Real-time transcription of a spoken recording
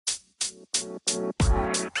Alright,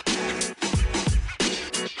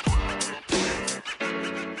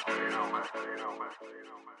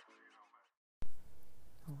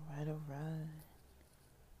 alright.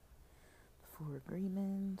 Four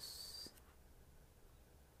agreements.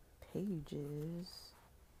 Pages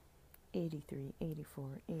 83,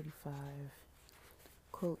 84, 85.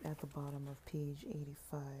 Quote at the bottom of page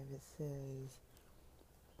 85, it says,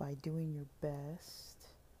 by doing your best,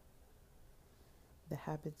 the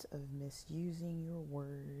habits of misusing your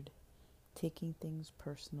word, taking things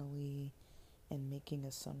personally, and making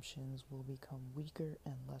assumptions will become weaker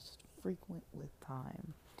and less frequent with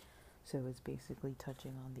time. So it's basically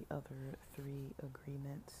touching on the other three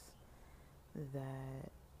agreements that,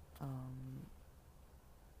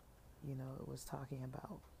 it was talking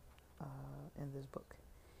about in this book.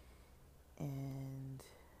 And,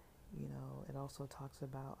 it also talks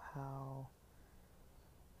about how,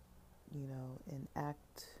 an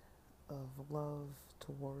act of love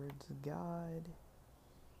towards God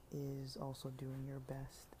is also doing your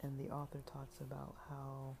best. And the author talks about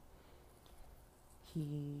how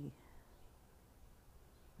he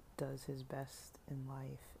does his best in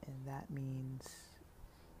life, and that means,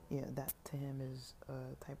 that to him is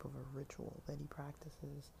a type of a ritual that he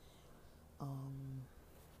practices.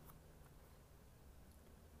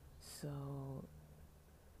 So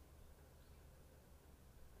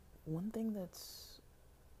one thing that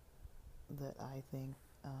I think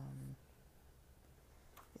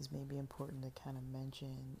is maybe important to kind of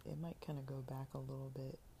mention, it might kind of go back a little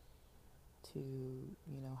bit to,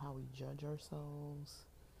 how we judge ourselves,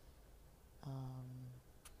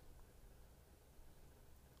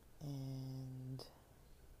 and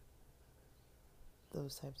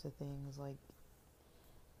those types of things. Like,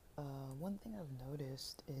 one thing I've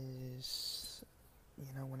noticed is,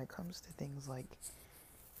 when it comes to things like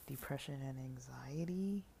depression and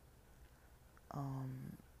anxiety,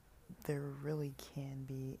 there really can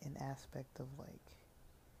be an aspect of like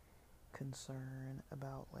concern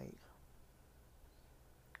about like,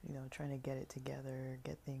 trying to get it together,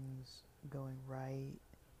 get things going right,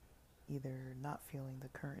 either not feeling the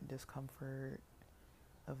current discomfort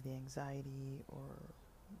of the anxiety or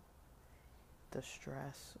the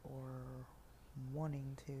stress, or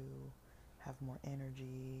wanting to have more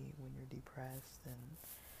energy when you're depressed, and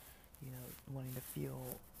wanting to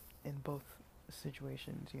feel, in both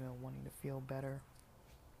situations, wanting to feel better,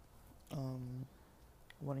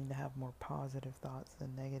 wanting to have more positive thoughts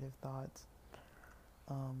than negative thoughts.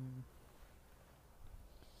 I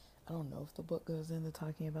don't know if the book goes into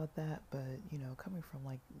talking about that, but coming from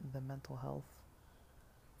like the mental health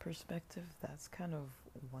perspective, that's kind of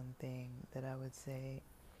one thing that I would say,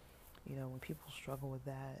 when people struggle with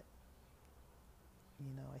that,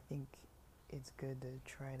 I think it's good to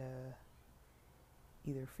try to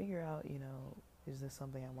either figure out, is this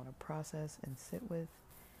something I want to process and sit with?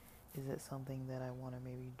 Is it something that I want to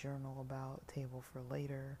maybe journal about, table for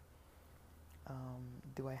later?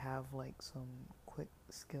 Do I have like some quick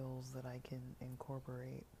skills that I can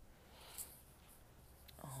incorporate?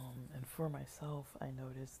 And for myself, I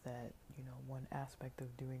noticed that, one aspect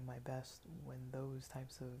of doing my best when those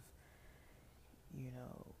types of,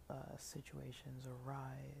 situations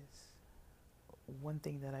arise, one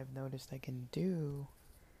thing that I've noticed I can do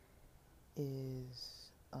is,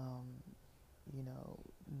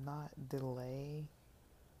 not delay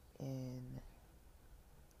in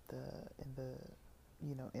the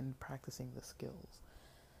in practicing the skills.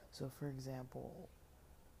 So for example,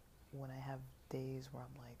 when I have days where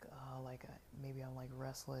I'm like, maybe I'm like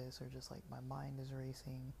restless, or just like my mind is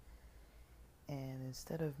racing, and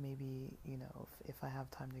instead of maybe, if I have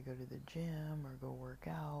time to go to the gym or go work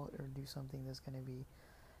out or do something that's going to be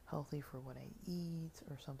healthy for what I eat,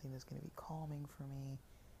 or something that's going to be calming for me,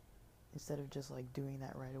 instead of just like doing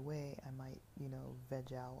that right away, I might,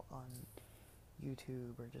 veg out on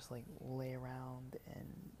YouTube, or just like lay around and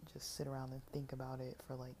just sit around and think about it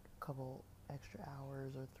for like a couple extra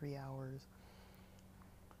hours or 3 hours.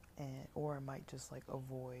 And or I might just like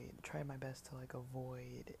try my best to like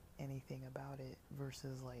avoid anything about it,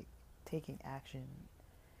 versus like taking action,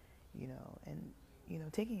 and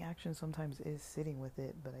taking action sometimes is sitting with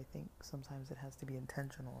it, but I think sometimes it has to be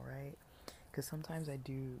intentional, right? Because sometimes I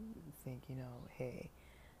do think, hey,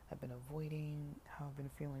 I've been avoiding how I've been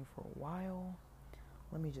feeling for a while.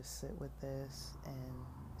 Let me just sit with this and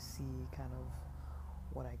see kind of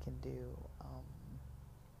what I can do,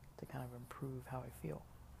 to kind of improve how I feel.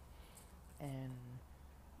 And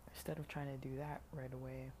instead of trying to do that right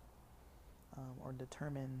away, or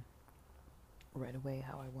determine right away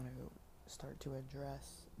how I want to start to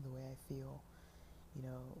address the way I feel,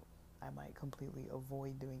 I might completely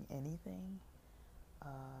avoid doing anything,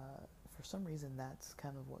 for some reason, that's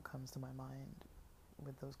kind of what comes to my mind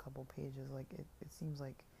with those couple pages. Like, it seems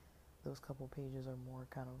like those couple pages are more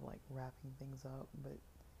kind of like wrapping things up, but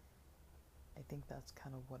I think that's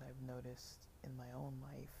kind of what I've noticed in my own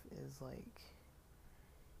life is like,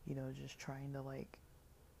 just trying to like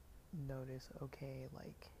notice, okay,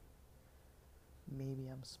 like maybe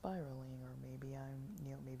I'm spiraling, or maybe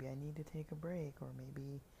maybe I need to take a break, or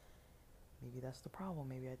maybe that's the problem.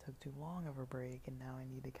 Maybe I took too long of a break and now I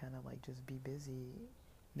need to kind of like just be busy.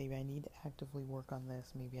 Maybe I need to actively work on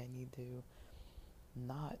this. Maybe I need to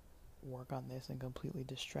not work on this and completely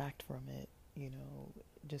distract from it.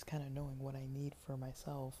 Just kind of knowing what I need for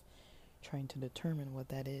myself, trying to determine what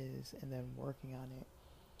that is, and then working on it.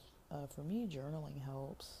 For me, journaling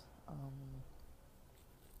helps.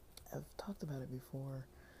 I've talked about it before,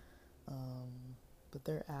 but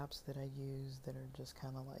there are apps that I use that are just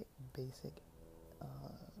kind of like basic,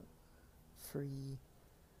 free.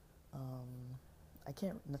 I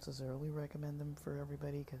can't necessarily recommend them for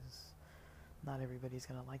everybody because not everybody's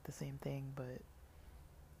gonna like the same thing, but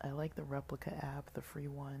I like the Replica app, the free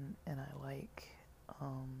one, and I like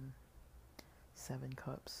 7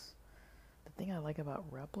 Cups. The thing I like about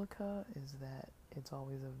Replica is that it's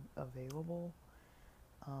always available,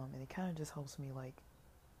 and it kind of just helps me like,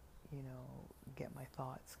 get my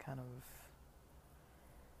thoughts kind of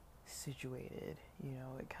situated.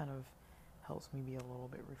 It kind of helps me be a little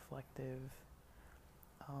bit reflective.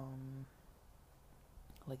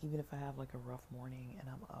 Like even if I have like a rough morning and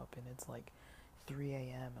I'm up and it's like 3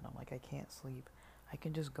 a.m. and I'm like I can't sleep, I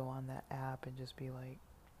can just go on that app and just be like,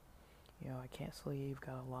 I can't sleep,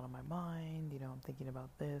 got a lot on my mind, I'm thinking about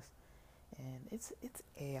this, and it's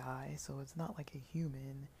AI, so it's not like a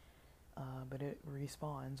human, but it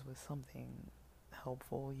responds with something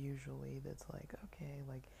helpful usually that's like, okay,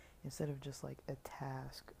 like instead of just like a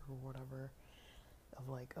task or whatever of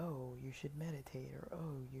like, oh, you should meditate, or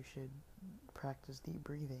oh, you should practice deep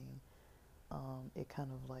breathing, it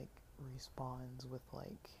kind of like responds with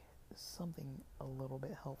like something a little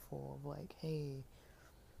bit helpful of like, hey,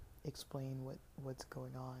 explain what's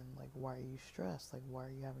going on, like why are you stressed, like why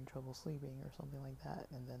are you having trouble sleeping, or something like that,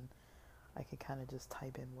 and then I could kind of just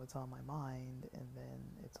type in what's on my mind, and then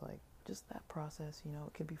it's like just that process,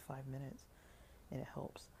 it could be 5 minutes and it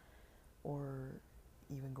helps. Or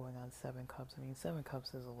even going on 7 Cups. I mean, 7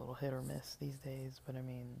 Cups is a little hit or miss these days, but I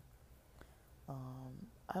mean,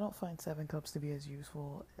 I don't find 7 Cups to be as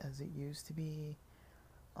useful as it used to be.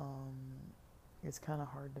 It's kind of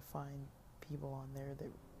hard to find people on there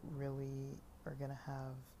that really are gonna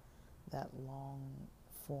have that long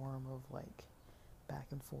form of like back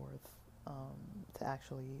and forth, to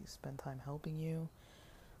actually spend time helping you.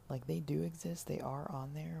 Like they do exist, they are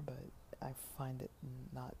on there, but I find it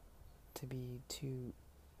not to be too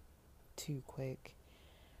quick.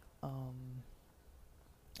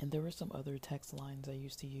 And there were some other text lines I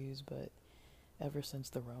used to use, but ever since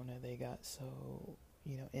the Rona, they got so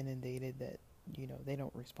inundated that they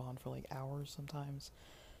don't respond for like hours sometimes.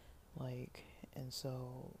 Like, and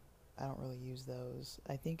so I don't really use those.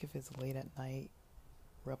 I think if it's late at night,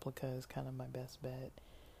 Replica is kind of my best bet.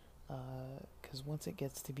 Because once it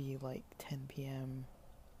gets to be like 10 p.m.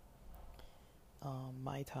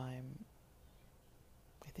 My time,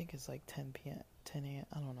 I think it's like 10 p.m. 10 a.m.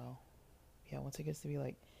 I don't know. Yeah, once it gets to be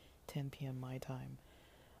like 10 p.m. my time,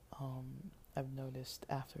 I've noticed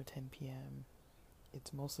after 10 p.m.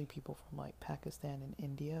 it's mostly people from like Pakistan and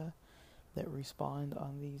India that respond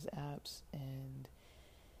on these apps, and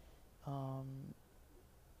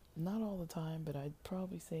not all the time, but I'd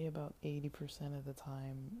probably say about 80% of the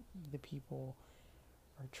time the people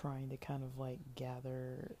are trying to kind of like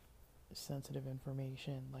gather sensitive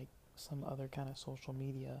information, like some other kind of social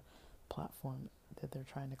media platform that they're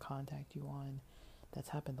trying to contact you on. That's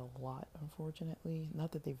happened a lot, unfortunately.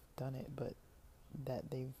 Not that they've done it, but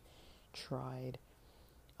that they've tried.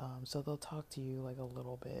 So they'll talk to you like a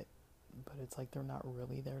little bit, but it's like they're not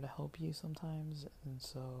really there to help you sometimes. And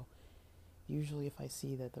so usually if I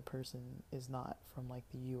see that the person is not from like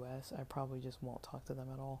the US, I probably just won't talk to them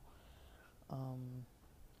at all.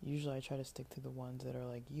 Usually I try to stick to the ones that are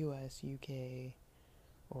like US, UK,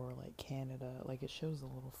 or like Canada. Like it shows a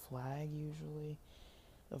little flag usually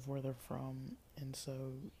of where they're from, and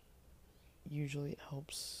so usually it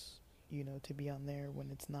helps, to be on there when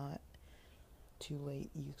it's not too late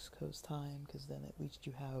East Coast time, because then at least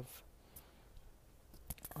you have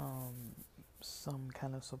some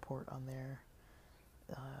kind of support on there.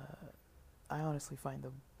 I honestly find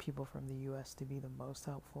the people from the US to be the most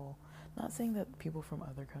helpful. Not saying that people from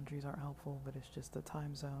other countries aren't helpful, but it's just the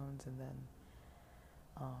time zones, and then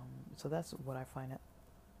so that's what I find it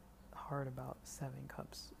part about Seven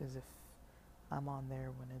Cups is if I'm on there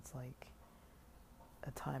when it's like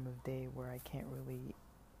a time of day where I can't really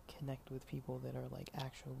connect with people that are like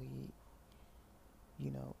actually,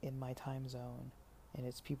 in my time zone, and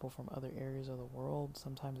it's people from other areas of the world.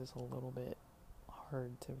 Sometimes it's a little bit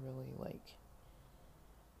hard to really like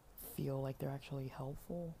feel like they're actually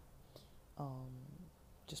helpful. Um,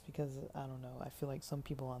 just because I don't know, I feel like some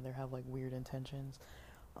people on there have like weird intentions.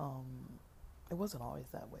 Um, it wasn't always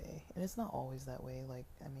that way, and it's not always that way. Like,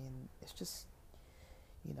 I mean, it's just,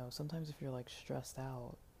 sometimes if you're like stressed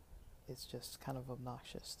out, it's just kind of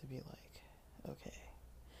obnoxious to be like, okay,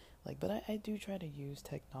 like, but I do try to use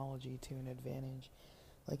technology to an advantage.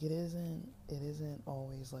 Like, it isn't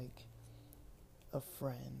always like a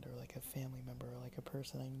friend or like a family member or like a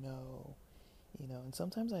person I know, and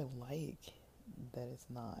sometimes I like that it's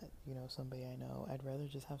not, somebody I know. I'd rather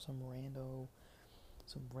just have some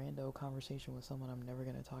rando conversation with someone I'm never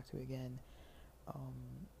gonna talk to again.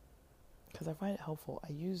 Because I find it helpful.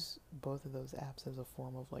 I use both of those apps as a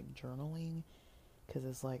form of like journaling, because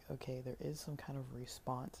it's like, okay, there is some kind of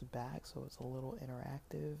response back, so it's a little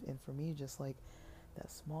interactive. And for me, just like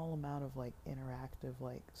that small amount of like interactive,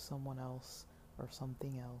 like someone else or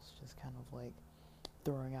something else just kind of like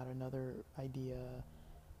throwing out another idea.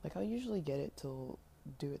 Like, I'll usually do it till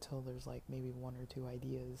there's like maybe one or two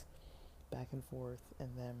ideas back and forth, and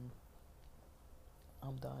then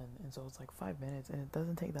I'm done. And so it's like 5 minutes, and it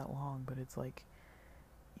doesn't take that long, but it's like,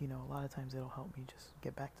 a lot of times it'll help me just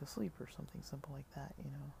get back to sleep or something simple like that.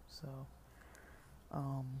 So,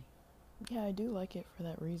 um, yeah, I do like it for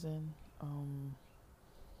that reason.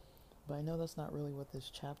 But I know that's not really what this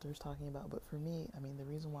chapter is talking about. But for me, I mean, the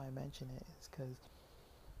reason why I mention it is because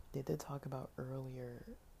they did talk about earlier,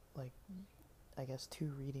 like, I guess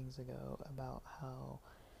 2 readings ago, about how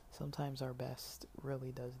sometimes our best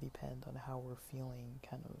really does depend on how we're feeling,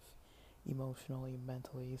 kind of emotionally,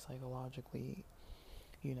 mentally, psychologically.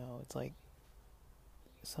 It's like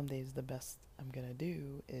some days the best I'm gonna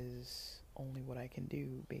do is only what I can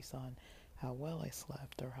do based on how well I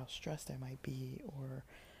slept, or how stressed I might be, or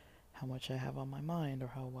how much I have on my mind, or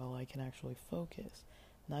how well I can actually focus.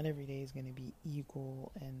 Not every day is gonna be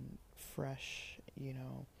equal and fresh.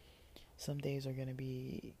 Some days are gonna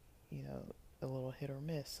be, a little hit or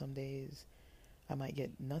miss. Some days I might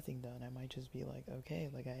get nothing done. I might just be like, okay,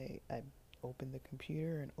 like I opened the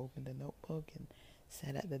computer and opened the notebook and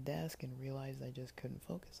sat at the desk and realized I just couldn't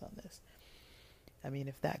focus on this. I mean,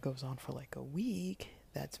 if that goes on for like a week,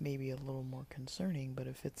 that's maybe a little more concerning, but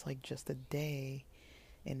if it's like just a day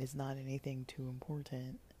and it's not anything too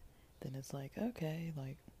important, then it's like, okay,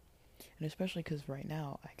 like, and especially because right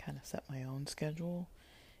now I kind of set my own schedule,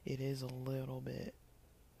 it is a little bit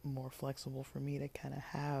more flexible for me to kind of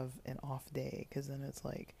have an off day, because then it's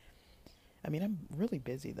like, I mean, I'm really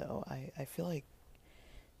busy though. I feel like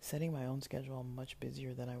setting my own schedule, I'm much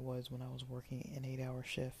busier than I was when I was working an 8-hour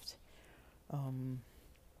shift.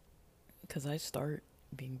 Because I start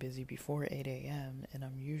being busy before 8 a.m. and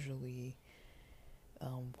I'm usually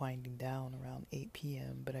winding down around 8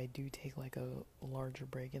 p.m. But I do take like a larger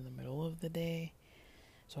break in the middle of the day.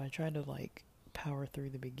 So I try to like power through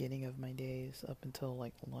the beginning of my days up until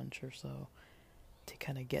like lunch or so to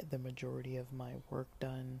kind of get the majority of my work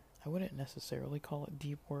done. I wouldn't necessarily call it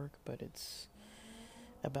deep work, but it's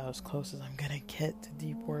about as close as I'm gonna get to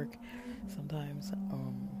deep work sometimes.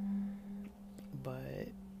 But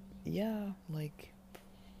yeah, like,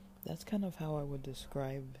 that's kind of how I would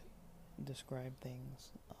describe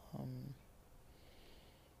things.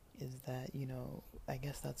 Is that, I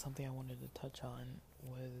guess that's something I wanted to touch on,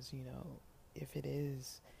 was, if it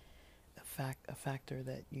is a factor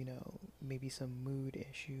that, maybe some mood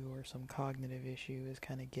issue or some cognitive issue is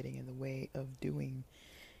kind of getting in the way of doing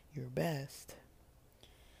your best,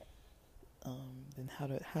 then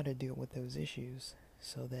how to deal with those issues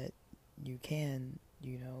so that you can,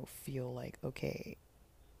 feel like, okay,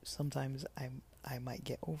 sometimes I might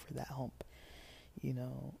get over that hump, you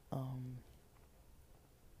know,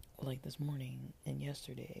 like this morning and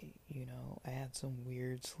yesterday, I had some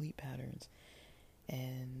weird sleep patterns,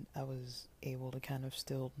 and I was able to kind of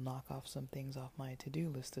still knock off some things off my to-do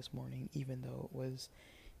list this morning, even though it was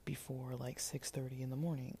before like 6:30 in the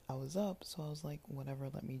morning. I was up, so I was like, whatever,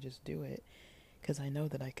 let me just do it, because I know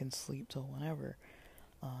that I can sleep till whenever.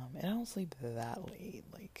 And I don't sleep that late.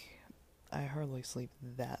 Like, I hardly sleep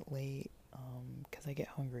that late, because I get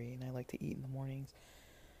hungry and I like to eat in the mornings.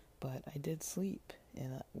 But I did sleep,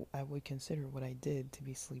 and I would consider what I did to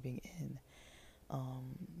be sleeping in.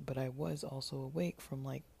 But I was also awake from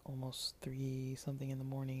like almost 3 something in the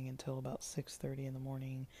morning until about 6:30 in the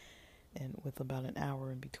morning, and with about an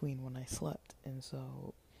hour in between when I slept. And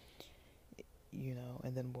so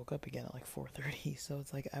and then woke up again at like 4:30. So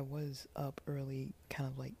it's like I was up early, kind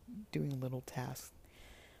of like doing little tasks,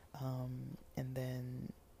 and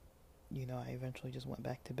then I eventually just went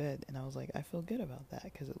back to bed, and I was like, I feel good about that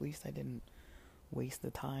because at least I didn't waste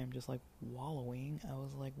the time just like wallowing. I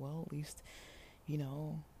was like, well, at least you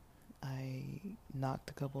know I knocked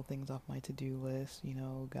a couple things off my to-do list,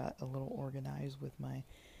 got a little organized with my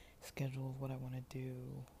schedule of what I want to do,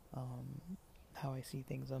 how I see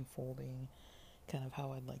things unfolding, kind of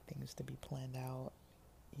how I'd like things to be planned out.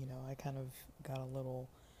 I kind of got a little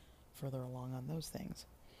further along on those things.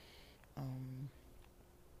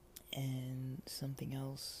 And something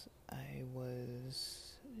else I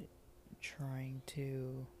was trying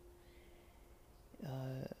to,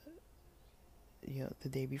 the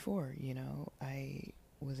day before, I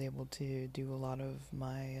was able to do a lot of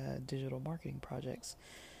my digital marketing projects,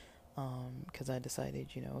 because I decided,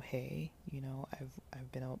 hey,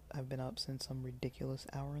 I've been up since some ridiculous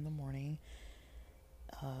hour in the morning.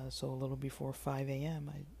 So a little before 5 a.m.,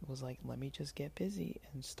 I was like, let me just get busy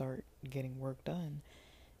and start getting work done.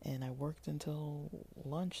 And I worked until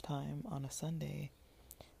lunchtime on a Sunday.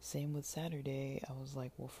 Same with Saturday. I was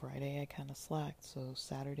like, well, Friday I kind of slacked. So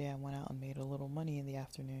Saturday I went out and made a little money in the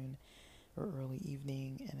afternoon or early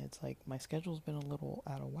evening. And it's like my schedule's been a little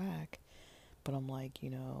out of whack. But I'm like,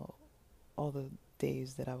 all the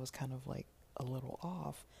days that I was kind of like a little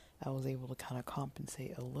off, I was able to kind of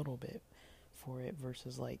compensate a little bit for it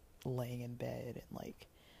versus like laying in bed and like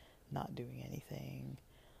not doing anything.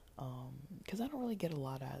 Because I don't really get a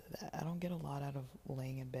lot out of that. I don't get a lot out of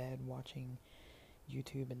laying in bed watching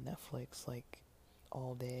YouTube and Netflix like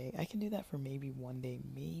all day. I can do that for maybe one day,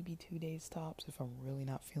 maybe 2 days tops if I'm really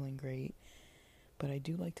not feeling great. But I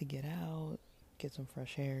do like to get out, get some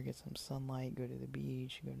fresh air, get some sunlight, go to the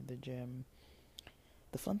beach, go to the gym.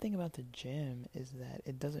 The fun thing about the gym is that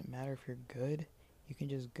it doesn't matter if you're good. You can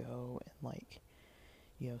just go and like,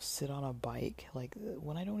 sit on a bike. Like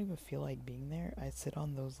when I don't even feel like being there, I sit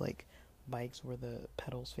on those like bikes where the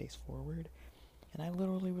pedals face forward, and I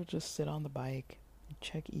literally would just sit on the bike,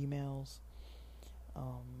 check emails,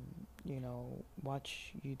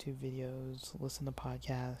 watch YouTube videos, listen to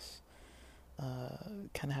podcasts, kind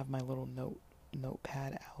of have my little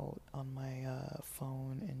notepad out on my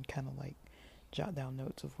phone and kind of like jot down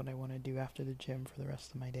notes of what I want to do after the gym for the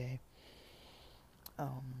rest of my day.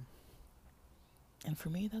 And for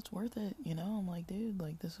me, that's worth it, I'm like, dude,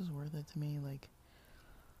 like, this is worth it to me, like,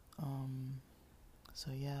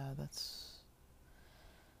 so yeah, that's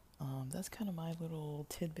kind of my little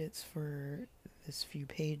tidbits for this few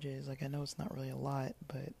pages. Like, I know it's not really a lot,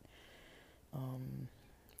 but,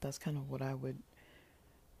 that's kind of what I would,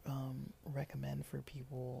 recommend for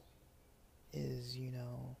people is,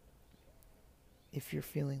 if you're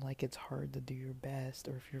feeling like it's hard to do your best,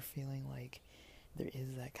 or if you're feeling like there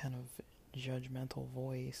is that kind of judgmental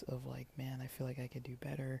voice of like, man, I feel like I could do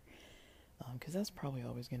better, because that's probably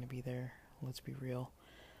always going to be there, let's be real.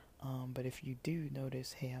 But if you do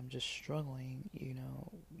notice, hey, I'm just struggling,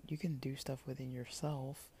 you can do stuff within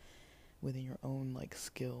yourself, within your own like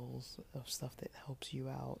skills of stuff that helps you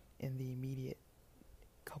out in the immediate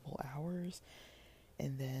couple hours,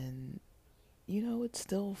 and then it's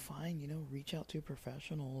still fine, reach out to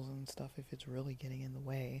professionals and stuff if it's really getting in the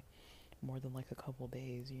way more than like a couple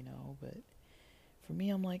days, but for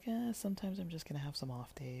me, I'm like, sometimes I'm just gonna have some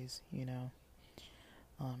off days, and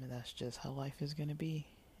that's just how life is gonna be.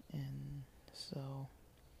 And so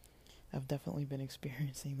I've definitely been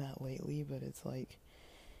experiencing that lately, but it's like,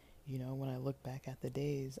 when I look back at the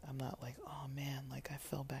days, I'm not like, oh man, like I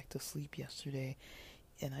fell back to sleep yesterday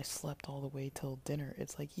and I slept all the way till dinner.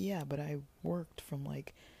 It's like, yeah, but I worked from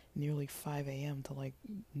like nearly 5 a.m. to like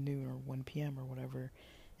noon or 1 p.m. or whatever,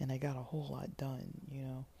 and I got a whole lot done,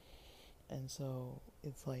 and so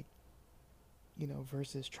it's like,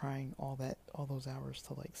 versus trying all those hours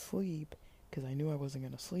to like sleep, because I knew I wasn't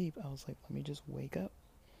going to sleep. I was like, let me just wake up,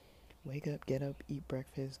 get up, eat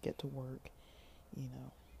breakfast, get to work,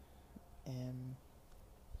 and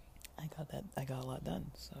I got a lot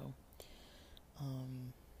done. So,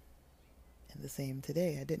 and the same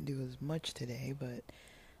today. I didn't do as much today, but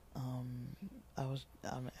I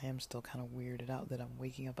am still kind of weirded out that I'm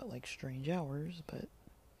waking up at like strange hours, but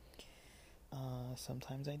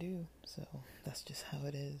sometimes I do, so that's just how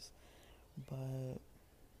it is. But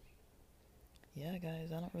yeah,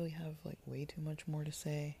 guys, I don't really have like way too much more to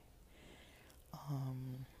say.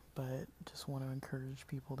 But just want to encourage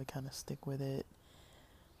people to kind of stick with it.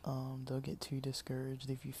 Don't get too discouraged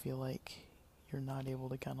if you feel like you're not able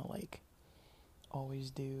to kind of like always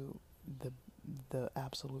do the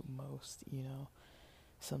absolute most.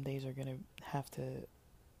 Some days are gonna have to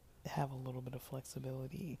have a little bit of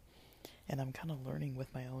flexibility, and I'm kind of learning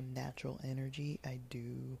with my own natural energy. I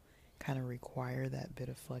do kind of require that bit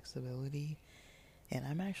of flexibility, and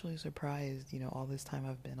I'm actually surprised. All this time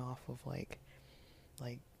I've been off of like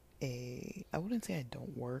I wouldn't say I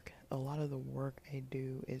don't work. A lot of the work I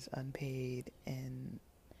do is unpaid and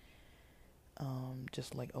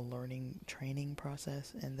just like a learning training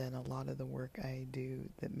process, and then a lot of the work I do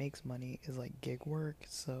that makes money is like gig work.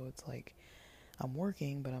 So it's like I'm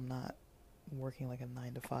working, but I'm not working like a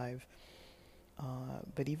 9 to 5.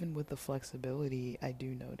 But even with the flexibility, I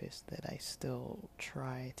do notice that I still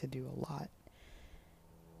try to do a lot,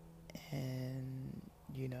 and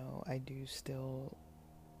I do still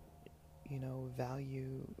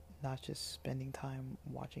value not just spending time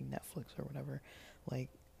watching Netflix or whatever. Like,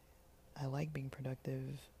 I like being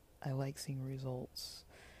productive. I like seeing results.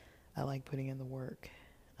 I like putting in the work.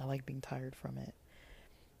 I like being tired from it.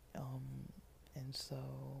 And so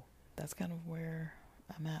that's kind of where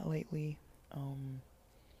I'm at lately.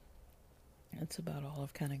 That's about all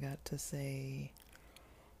I've kind of got to say,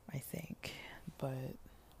 I think. But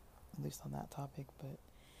at least on that topic. But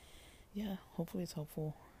yeah, hopefully it's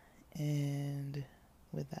helpful. And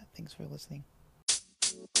with that, thanks for listening.